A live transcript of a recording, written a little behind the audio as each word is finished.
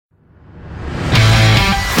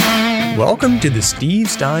Welcome to the Steve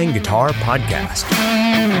Stein Guitar Podcast,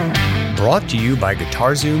 brought to you by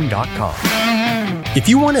GuitarZoom.com. If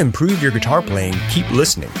you want to improve your guitar playing, keep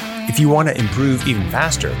listening. If you want to improve even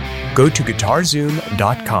faster, go to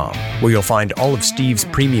GuitarZoom.com, where you'll find all of Steve's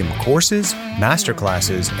premium courses,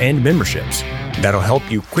 masterclasses, and memberships that'll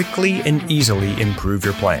help you quickly and easily improve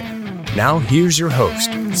your playing. Now here's your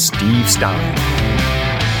host, Steve Stein.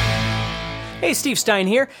 Hey, Steve Stein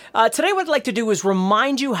here. Today what I'd like to do is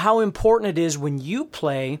remind you how important it is when you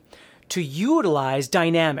play to utilize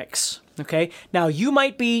dynamics. Okay, now you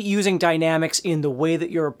might be using dynamics in the way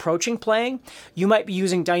that you're approaching playing. You might be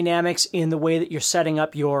using dynamics in the way that you're setting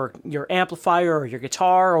up your amplifier or your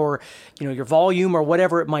guitar or your volume or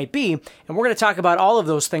whatever it might be. And we're going to talk about all of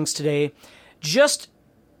those things today. Just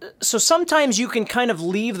so sometimes you can kind of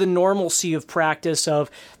leave the normalcy of practice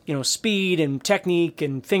of, speed and technique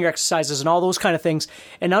and finger exercises and all those kind of things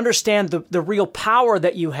and understand the real power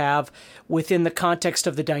that you have within the context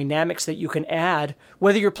of the dynamics that you can add,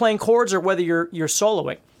 whether you're playing chords or whether you're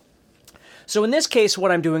soloing. So in this case,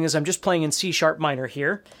 what I'm doing is I'm just playing in C sharp minor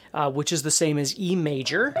here, which is the same as E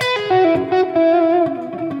major.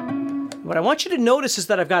 What I want you to notice is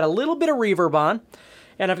that I've got a little bit of reverb on,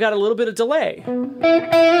 and I've got a little bit of delay.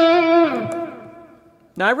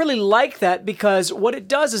 Now, I really like that because what it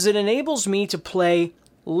does is it enables me to play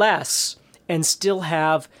less and still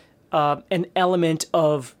have an element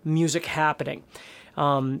of music happening.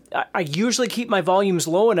 I usually keep my volumes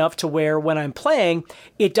low enough to where when I'm playing,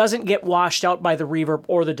 it doesn't get washed out by the reverb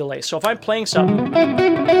or the delay. So if I'm playing something,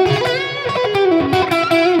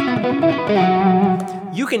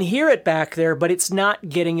 you can hear it back there, but it's not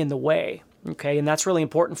getting in the way. Okay, and that's really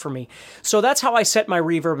important for me. So that's how I set my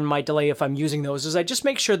reverb and my delay if I'm using those, is I just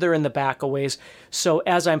make sure they're in the back a ways. So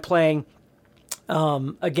as I'm playing,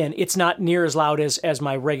 again, it's not near as loud as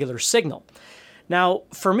my regular signal. Now,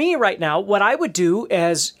 for me right now, what I would do,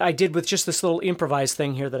 as I did with just this little improvised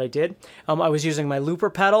thing here that I did, I was using my looper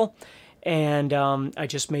pedal, and I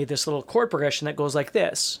just made this little chord progression that goes like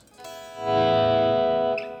this.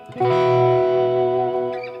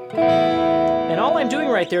 And all I'm doing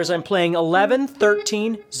right there is I'm playing 11,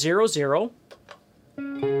 13, 0, 0.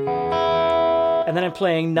 And then I'm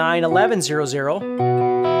playing 9, 11, 0, 0.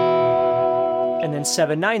 And then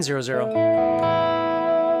 7, 9, 0, 0.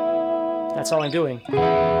 That's all I'm doing.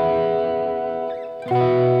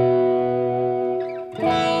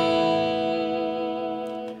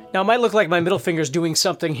 Now, it might look like my middle finger's doing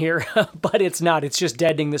something here, but it's not. It's just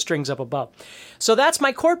deadening the strings up above. So that's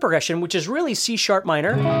my chord progression, which is really C sharp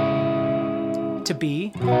minor to B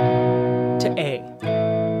to A.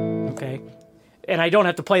 Okay? And I don't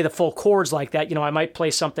have to play the full chords like that. I might play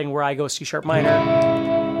something where I go C sharp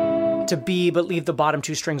minor to B, but leave the bottom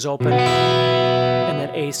two strings open, and then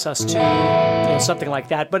A sus2, something like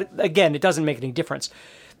that. But again, it doesn't make any difference.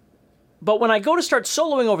 But when I go to start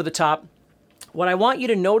soloing over the top, what I want you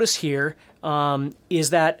to notice here is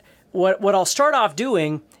that what I'll start off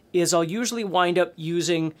doing is I'll usually wind up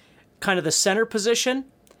using kind of the center position.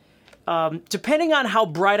 Depending on how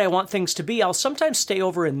bright I want things to be, I'll sometimes stay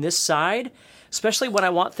over in this side, especially when I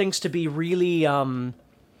want things to be really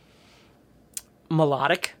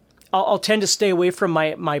melodic. I'll tend to stay away from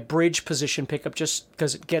my bridge position pickup just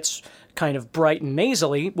because it gets kind of bright and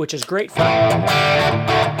nasally, which is great for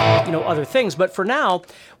other things. But for now,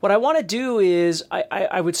 what I want to do is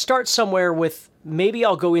I would start somewhere with, maybe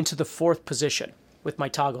I'll go into the fourth position with my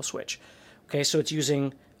toggle switch. Okay, so it's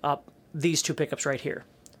using these two pickups right here.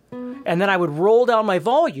 And then I would roll down my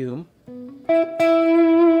volume.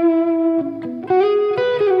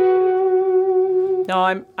 Now,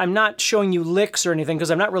 I'm not showing you licks or anything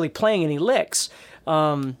because I'm not really playing any licks.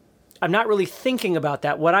 I'm not really thinking about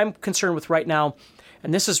that. What I'm concerned with right now,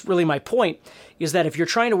 and this is really my point, is that if you're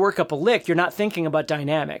trying to work up a lick, you're not thinking about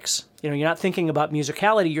dynamics. You're not thinking about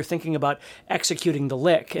musicality. You're thinking about executing the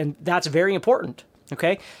lick, and that's very important.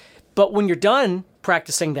 Okay, but when you're done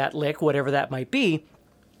practicing that lick, whatever that might be,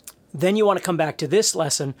 then you want to come back to this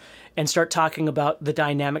lesson and start talking about the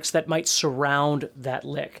dynamics that might surround that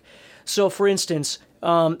lick. So, for instance,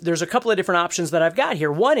 there's a couple of different options that I've got here.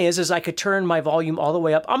 One is I could turn my volume all the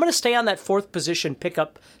way up. I'm going to stay on that fourth position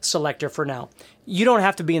pickup selector for now. You don't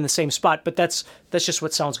have to be in the same spot, but that's just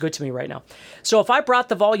what sounds good to me right now. So if I brought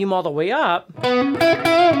the volume all the way up,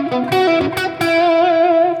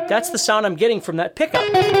 that's the sound I'm getting from that pickup,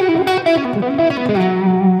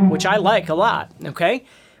 which I like a lot, okay?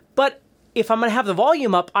 But if I'm going to have the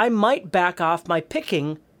volume up, I might back off my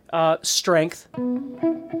picking strength.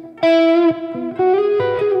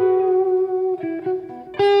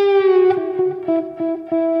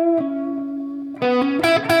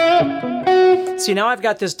 See, now I've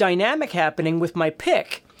got this dynamic happening with my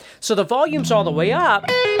pick. So the volume's all the way up.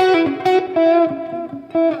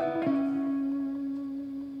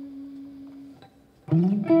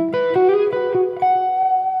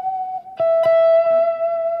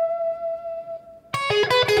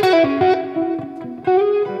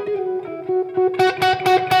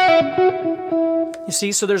 You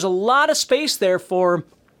see, so there's a lot of space there for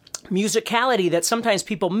musicality that sometimes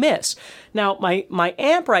people miss. Now, my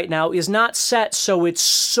amp right now is not set so it's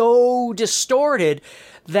so distorted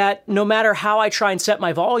that no matter how I try and set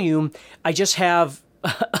my volume, I just have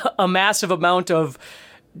a massive amount of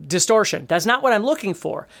distortion. That's not what I'm looking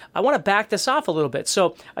for. I want to back this off a little bit.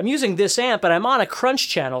 So I'm using this amp, but I'm on a crunch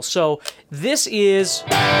channel. So this is...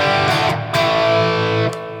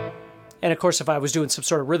 And of course, if I was doing some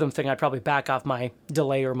sort of rhythm thing, I'd probably back off my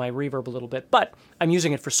delay or my reverb a little bit, but I'm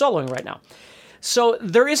using it for soloing right now. So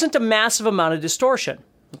there isn't a massive amount of distortion,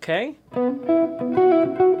 okay?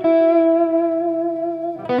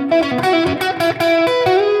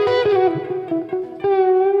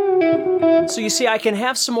 So you see, I can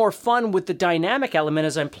have some more fun with the dynamic element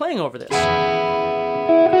as I'm playing over this.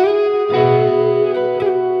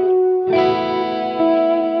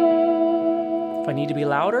 If I need to be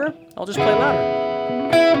louder, I'll just play louder.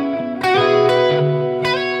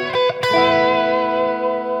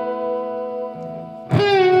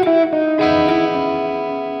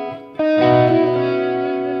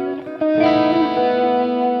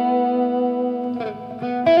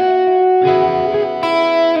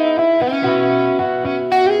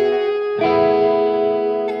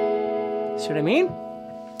 See what I mean?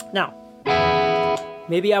 Now,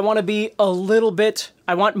 maybe I want to be a little bit,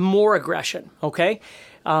 I want more aggression, okay?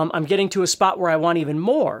 I'm getting to a spot where I want even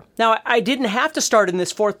more. Now, I didn't have to start in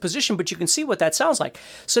this fourth position, but you can see what that sounds like.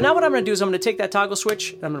 So now what I'm going to do is I'm going to take that toggle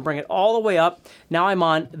switch, and I'm going to bring it all the way up. Now I'm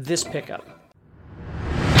on this pickup.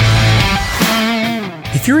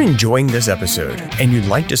 If you're enjoying this episode and you'd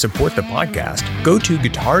like to support the podcast, go to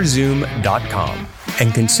guitarzoom.com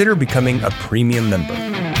and consider becoming a premium member.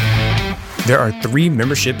 There are 3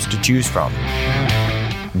 memberships to choose from.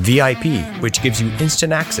 VIP, which gives you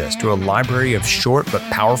instant access to a library of short but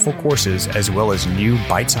powerful courses as well as new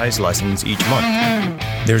bite-sized lessons each month.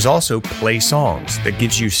 There's also Play Songs that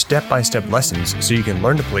gives you step-by-step lessons so you can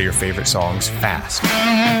learn to play your favorite songs fast.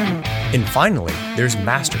 And finally, there's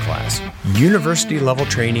Masterclass, university-level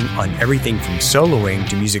training on everything from soloing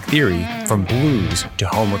to music theory, from blues to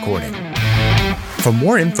home recording. For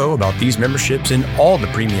more info about these memberships and all the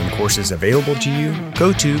premium courses available to you,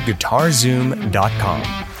 go to guitarzoom.com.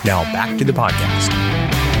 Now back to the podcast.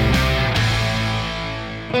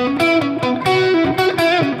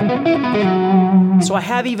 So I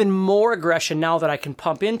have even more aggression now that I can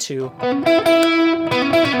pump into.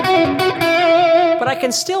 But I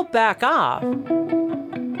can still back off.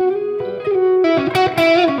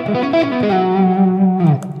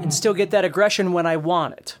 And still get that aggression when I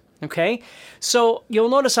want it. Okay, so you'll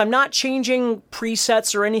notice I'm not changing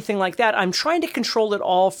presets or anything like that. I'm trying to control it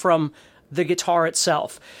all from the guitar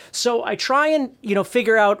itself. So I try and,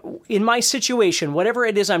 figure out in my situation, whatever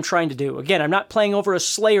it is I'm trying to do. Again, I'm not playing over a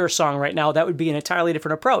Slayer song right now. That would be an entirely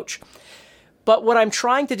different approach. But what I'm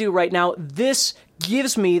trying to do right now, this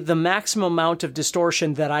gives me the maximum amount of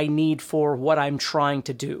distortion that I need for what I'm trying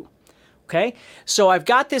to do. Okay, so I've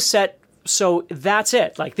got this set. So that's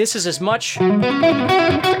it. Like, this is as much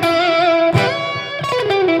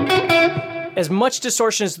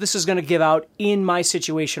distortion as this is going to give out in my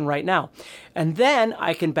situation right now. And then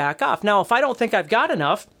I can back off. Now, if I don't think I've got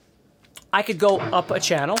enough, I could go up a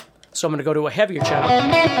channel. So I'm going to go to a heavier channel.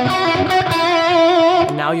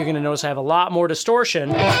 And now you're going to notice I have a lot more distortion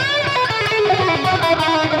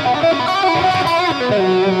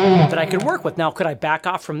that I could work with. Now, could I back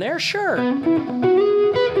off from there? Sure.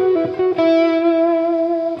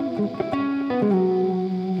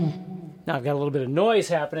 Now I've got a little bit of noise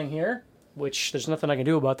happening here, which there's nothing I can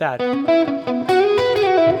do about that.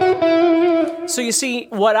 So you see,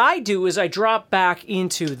 what I do is I drop back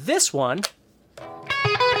into this one.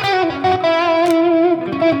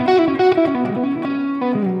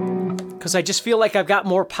 Because I just feel like I've got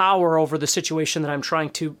more power over the situation that I'm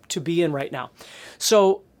trying to be in right now.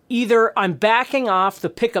 So either I'm backing off the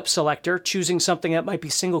pickup selector, choosing something that might be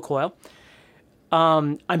single coil.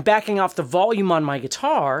 I'm backing off the volume on my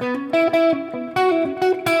guitar.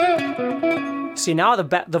 See, now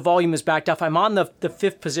the volume is backed off. I'm on the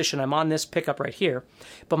 5th position. I'm on this pickup right here.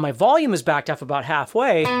 But my volume is backed off about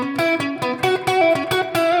halfway.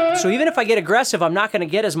 So even if I get aggressive, I'm not going to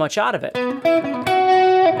get as much out of it.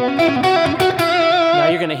 Now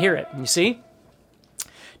you're going to hear it. You see?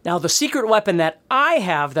 Now, the secret weapon that I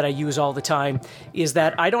have that I use all the time is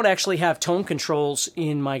that I don't actually have tone controls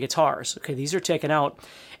in my guitars. Okay, these are taken out,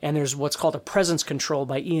 and there's what's called a presence control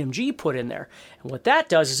by EMG put in there. And what that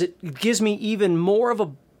does is it gives me even more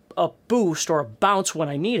of a boost or a bounce when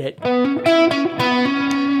I need it.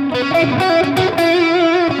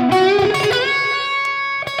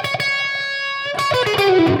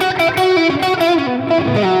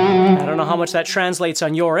 I don't know how much that translates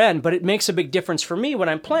on your end, but it makes a big difference for me when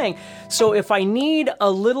I'm playing. So if I need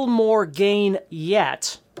a little more gain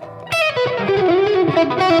yet,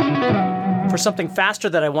 for something faster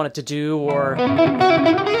that I wanted to do, or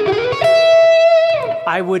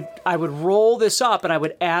I would roll this up and I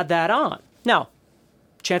would add that on. Now,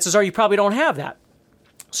 chances are you probably don't have that.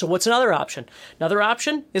 So what's another option? Another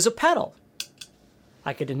option is a pedal.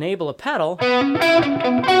 I could enable a pedal.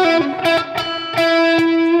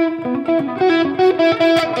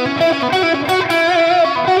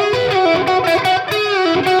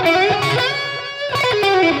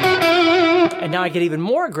 And now I get even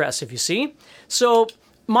more aggressive, you see? So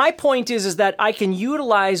my point is that I can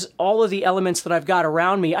utilize all of the elements that I've got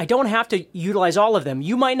around me. I don't have to utilize all of them.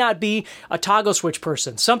 You might not be a toggle switch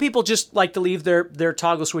person. Some people just like to leave their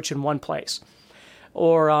toggle switch in one place.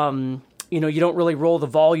 Or, you don't really roll the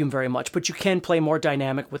volume very much, but you can play more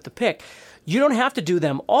dynamic with the pick. You don't have to do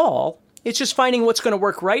them all. It's just finding what's going to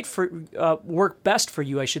work best for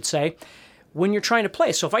you, I should say, when you're trying to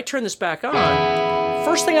play. So if I turn this back on,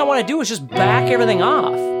 first thing I want to do is just back everything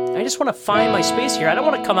off. I just want to find my space here. I don't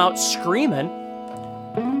want to come out screaming.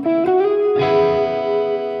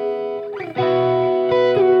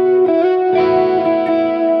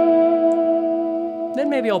 Then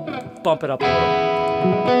maybe I'll bump it up a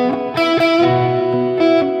little.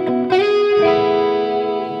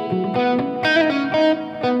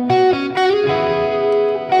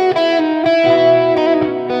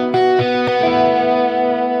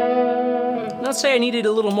 Let's say I needed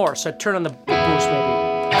a little more, so I'd turn on the boost maybe.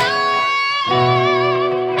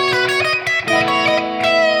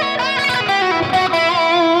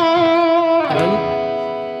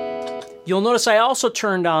 You'll notice I also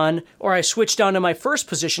turned on, or I switched down to my first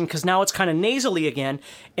position, because now it's kind of nasally again,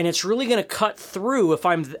 and it's really going to cut through if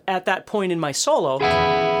I'm at that point in my solo.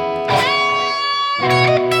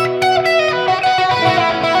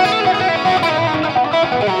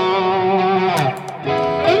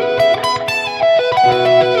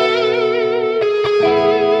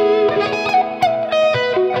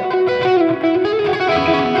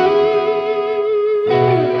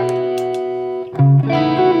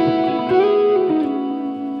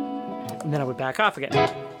 Back off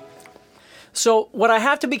again. So what I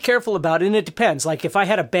have to be careful about, and it depends, like if I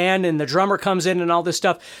had a band and the drummer comes in and all this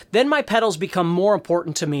stuff, then my pedals become more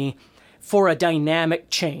important to me for a dynamic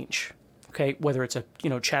change. Okay, whether it's a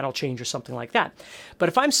channel change or something like that. But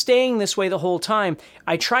if I'm staying this way the whole time,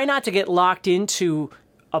 I try not to get locked into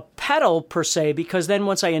a pedal per se, because then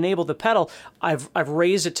once I enable the pedal, I've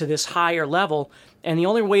raised it to this higher level, and the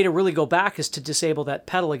only way to really go back is to disable that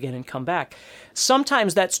pedal again and come back.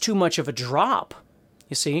 Sometimes that's too much of a drop,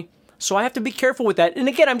 you see? So I have to be careful with that. And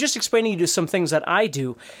again, I'm just explaining to you some things that I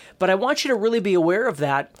do, but I want you to really be aware of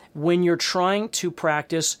that when you're trying to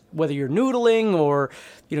practice, whether you're noodling or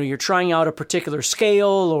you're trying out a particular scale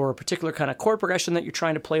or a particular kind of chord progression that you're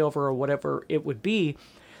trying to play over or whatever it would be.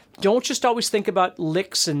 Don't just always think about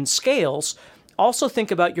licks and scales. Also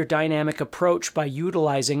think about your dynamic approach by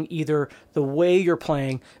utilizing either the way you're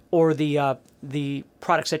playing or the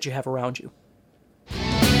products that you have around you.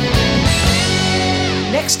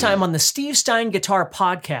 Next time on the Steve Stein Guitar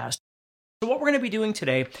Podcast. So what we're going to be doing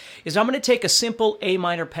today is I'm going to take a simple A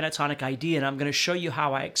minor pentatonic idea and I'm going to show you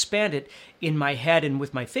how I expand it in my head and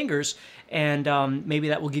with my fingers, and maybe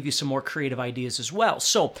that will give you some more creative ideas as well.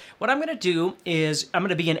 So what I'm going to do is I'm going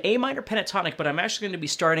to be an A minor pentatonic, but I'm actually going to be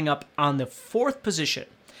starting up on the fourth position.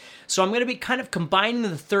 So I'm going to be kind of combining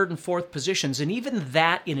the third and fourth positions, and even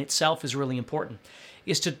that in itself is really important,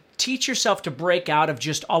 is to teach yourself to break out of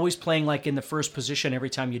just always playing like in the first position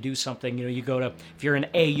every time you do something. You go to, if you're an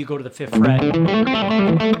A, you go to the 5th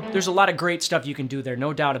fret. There's a lot of great stuff you can do there,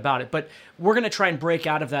 no doubt about it, but we're going to try and break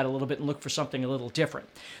out of that a little bit and look for something a little different.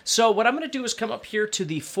 So what I'm going to do is come up here to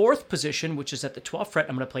the 4th position, which is at the 12th fret.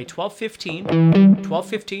 I'm going to play 12-15,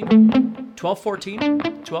 12-15,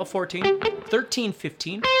 12-14, 12-14,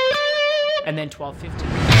 13-15, and then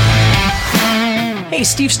 12-15. Hey,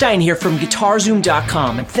 Steve Stein here from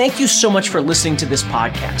GuitarZoom.com, and thank you so much for listening to this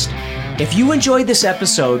podcast. If you enjoyed this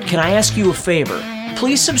episode, can I ask you a favor?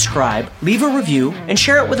 please subscribe, leave a review, and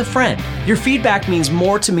share it with a friend. Your feedback means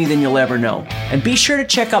more to me than you'll ever know. And be sure to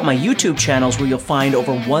check out my YouTube channels where you'll find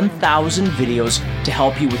over 1,000 videos to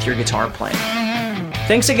help you with your guitar playing.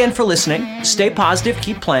 Thanks again for listening. Stay positive,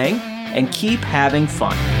 keep playing, and keep having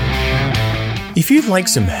fun. If you'd like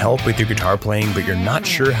some help with your guitar playing but you're not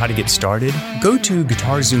sure how to get started, go to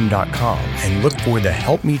GuitarZoom.com and look for the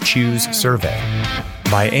Help Me Choose survey.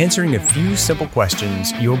 By answering a few simple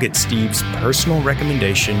questions, you'll get Steve's personal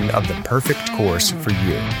recommendation of the perfect course for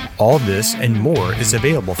you. All this and more is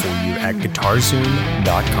available for you at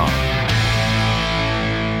GuitarZoom.com.